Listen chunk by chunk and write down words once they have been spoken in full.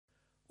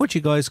What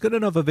you guys, got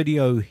another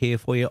video here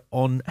for you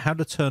on how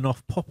to turn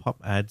off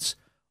pop-up ads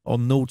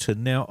on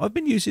Norton. Now, I've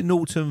been using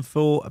Norton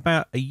for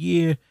about a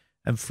year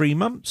and 3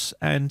 months,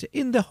 and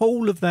in the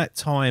whole of that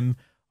time,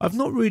 I've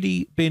not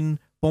really been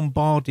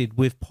bombarded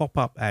with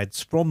pop-up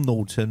ads from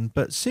Norton.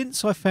 But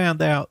since I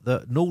found out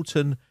that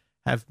Norton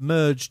have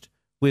merged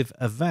with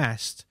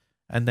Avast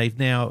and they've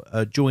now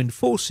joined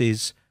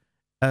forces,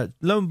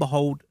 lo and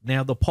behold,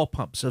 now the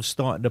pop-ups are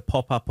starting to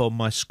pop up on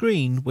my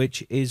screen,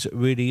 which is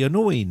really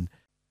annoying.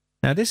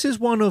 Now, this is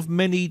one of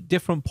many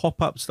different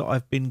pop-ups that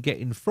I've been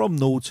getting from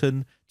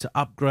Norton to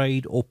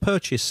upgrade or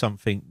purchase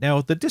something. Now,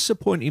 the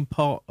disappointing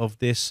part of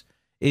this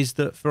is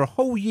that for a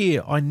whole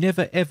year, I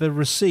never ever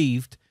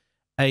received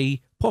a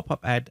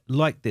pop-up ad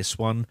like this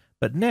one,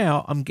 but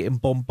now I'm getting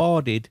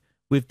bombarded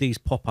with these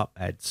pop-up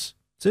ads.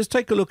 So let's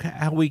take a look at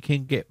how we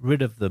can get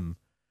rid of them.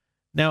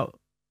 Now,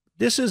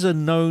 this is a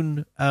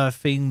known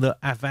thing that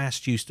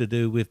Avast used to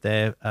do with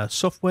their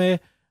software.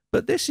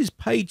 But this is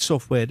paid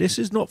software. This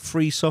is not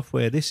free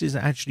software. This is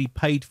actually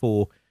paid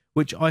for,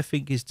 which I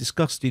think is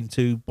disgusting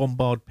to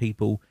bombard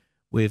people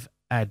with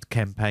ad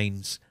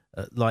campaigns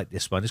like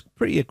this one. It's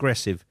pretty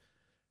aggressive.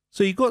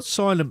 So you've got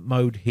silent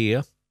mode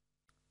here,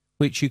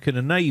 which you can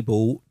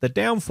enable. The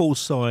downfall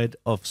side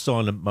of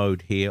silent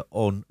mode here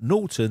on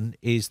Norton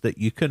is that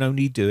you can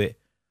only do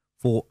it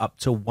for up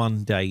to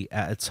 1 day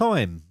at a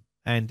time,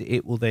 and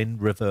it will then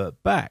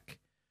revert back.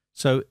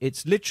 So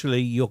it's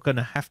literally, you're going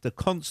to have to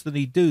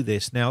constantly do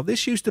this. Now,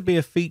 this used to be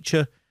a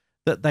feature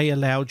that they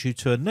allowed you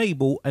to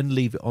enable and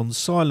leave it on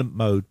silent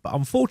mode. But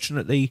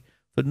unfortunately,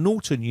 for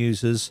Norton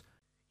users,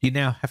 you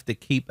now have to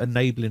keep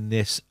enabling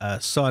this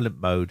silent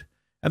mode.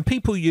 And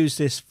people use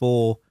this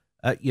for,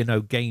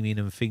 gaming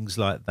and things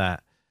like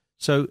that.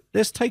 So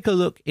let's take a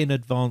look in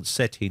advanced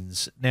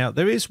settings. Now,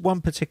 there is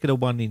one particular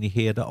one in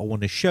here that I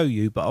want to show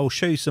you, but I'll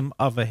show you some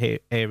other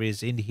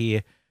areas in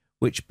here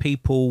which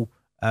people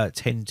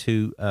tend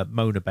to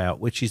moan about,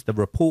 which is the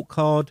report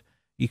card.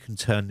 You can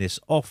turn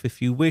this off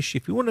if you wish.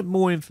 If you wanted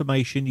more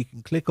information, you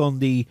can click on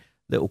the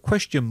little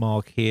question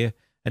mark here,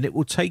 and it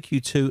will take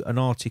you to an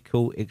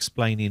article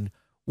explaining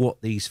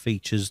what these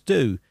features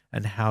do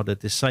and how to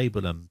disable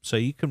them. So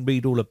you can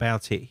read all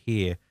about it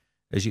here,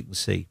 as you can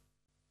see.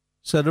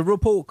 So the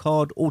report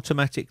card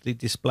automatically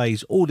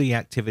displays all the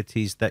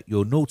activities that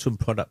your Norton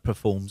product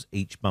performs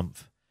each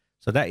month.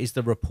 So that is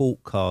the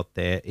report card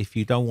there. If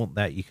you don't want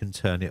that, you can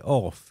turn it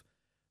off.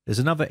 There's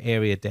another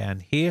area down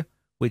here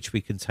which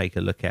we can take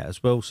a look at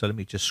as well. So let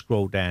me just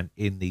scroll down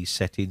in these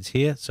settings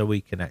here so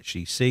we can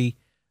actually see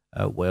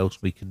what else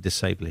we can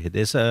disable here.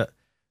 There's a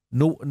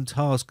Norton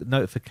task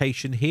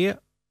notification here.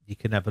 You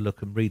can have a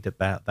look and read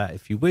about that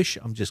if you wish.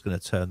 I'm just going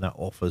to turn that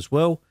off as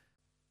well.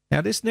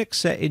 Now, this next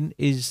setting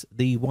is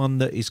the one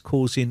that is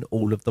causing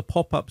all of the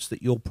pop-ups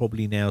that you're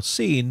probably now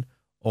seeing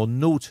on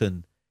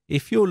Norton.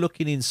 If you're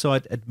looking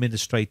inside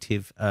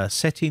administrative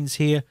settings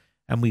here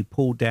and we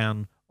pull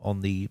down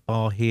on the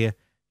bar here,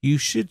 you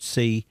should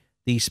see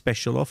the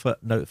special offer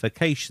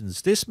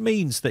notifications. This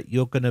means that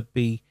you're going to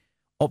be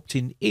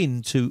opting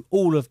in to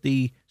all of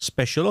the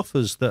special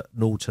offers that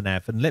Norton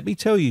have. And let me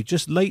tell you,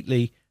 just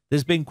lately,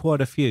 there's been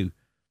quite a few,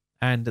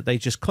 and they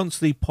just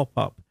constantly pop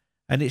up.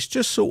 And it's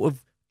just sort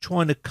of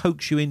trying to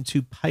coax you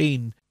into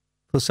paying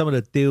for some of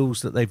the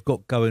deals that they've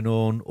got going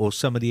on, or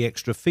some of the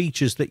extra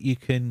features that you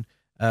can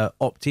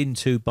opt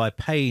into by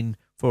paying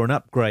for an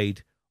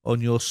upgrade on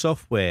your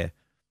software.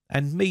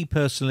 And me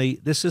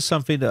personally, this is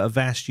something that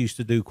Avast used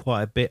to do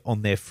quite a bit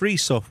on their free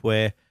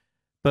software.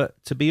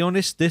 But to be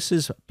honest, this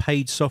is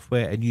paid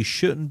software, and you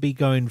shouldn't be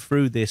going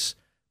through this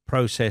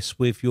process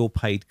with your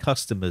paid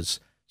customers.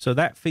 So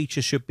that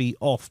feature should be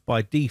off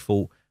by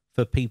default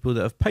for people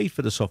that have paid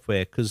for the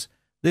software, because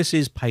this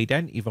is paid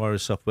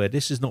antivirus software.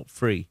 This is not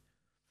free.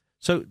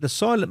 So the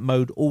silent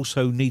mode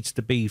also needs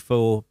to be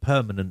for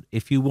permanent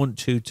if you want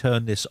to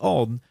turn this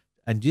on,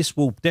 and this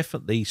will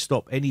definitely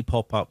stop any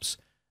pop-ups.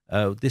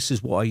 This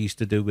is what I used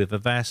to do with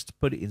Avast.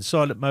 Put it in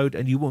silent mode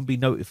and you won't be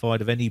notified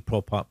of any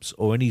pop-ups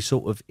or any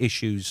sort of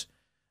issues,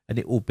 and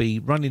it will be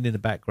running in the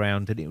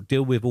background, and it will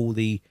deal with all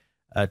the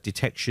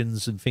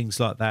detections and things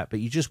like that, but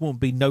you just won't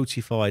be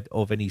notified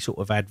of any sort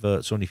of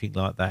adverts or anything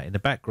like that in the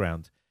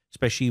background,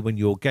 especially when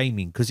you're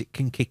gaming, because it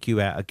can kick you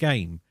out of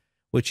game,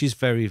 which is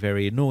very,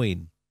 very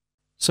annoying.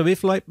 So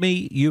if, like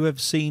me, you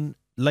have seen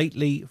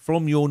lately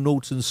from your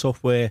Norton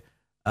software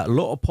a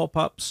lot of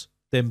pop-ups,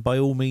 then by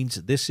all means,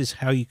 this is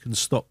how you can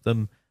stop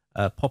them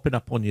popping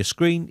up on your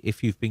screen.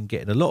 If you've been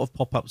getting a lot of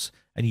pop-ups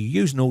and you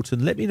use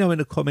Norton, let me know in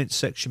the comments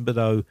section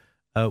below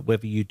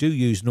whether you do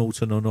use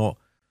Norton or not.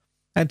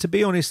 And to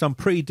be honest, I'm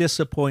pretty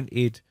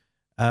disappointed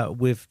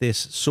with this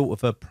sort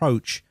of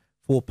approach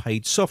for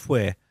paid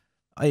software.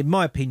 In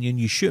my opinion,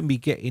 you shouldn't be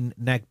getting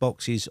nag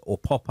boxes or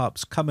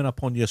pop-ups coming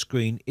up on your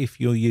screen if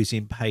you're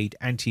using paid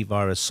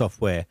antivirus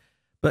software.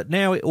 But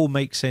now it all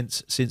makes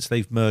sense since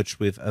they've merged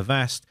with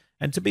Avast.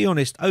 And to be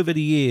honest, over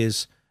the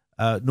years,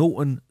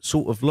 Norton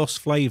sort of lost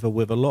flavour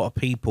with a lot of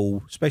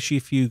people, especially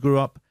if you grew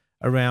up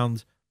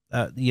around,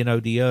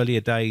 the earlier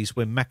days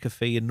when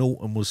McAfee and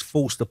Norton was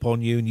forced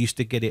upon you and used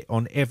to get it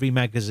on every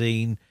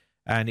magazine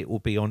and it will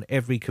be on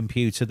every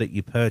computer that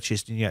you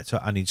purchased, and you had to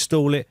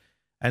uninstall it.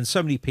 And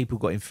so many people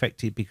got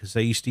infected because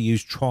they used to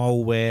use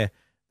trialware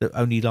that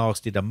only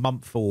lasted a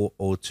month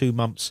or 2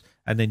 months,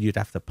 and then you'd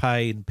have to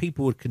pay, and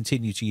people would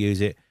continue to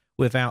use it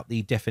without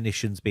the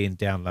definitions being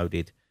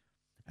downloaded.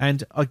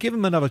 And I give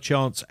them another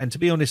chance, and to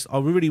be honest, I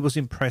really was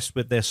impressed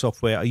with their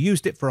software. I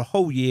used it for a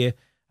whole year,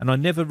 and I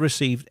never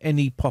received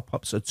any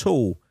pop-ups at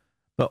all.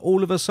 But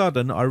all of a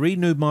sudden, I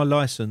renewed my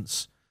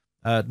license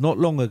not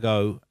long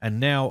ago, and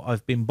now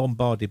I've been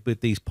bombarded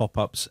with these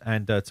pop-ups.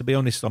 And to be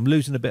honest, I'm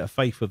losing a bit of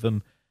faith with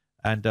them,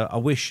 and I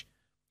wish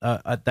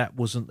that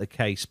wasn't the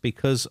case,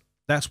 because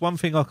that's one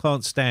thing I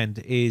can't stand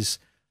is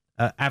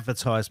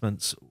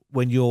advertisements.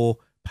 When you're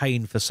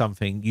paying for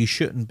something, you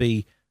shouldn't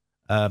be,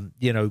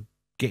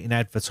 getting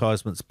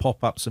advertisements,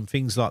 pop-ups and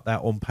things like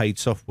that on paid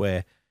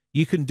software.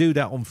 You can do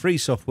that on free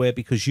software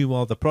because you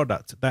are the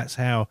product. That's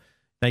how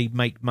they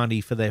make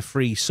money for their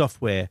free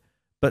software.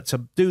 But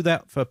to do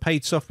that for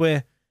paid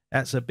software,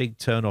 that's a big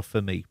turn off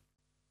for me.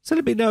 So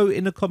let me know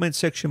in the comment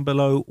section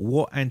below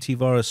what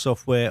antivirus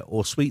software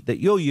or suite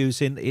that you're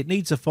using. It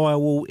needs a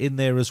firewall in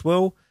there as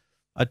well.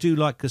 I do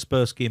like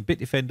Kaspersky and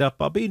Bitdefender,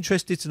 but I'll be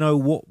interested to know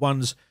what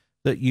ones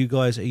that you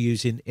guys are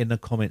using in the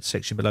comment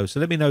section below. So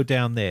let me know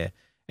down there.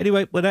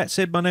 Anyway, with that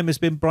said, my name has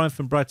been Brian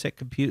from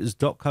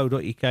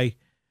briteccomputers.co.uk.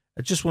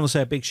 I just want to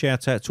say a big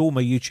shout out to all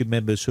my YouTube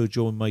members who have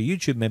joined my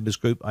YouTube members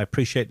group. I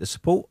appreciate the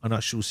support, and I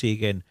shall see you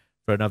again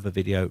for another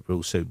video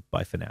real soon.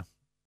 Bye for now.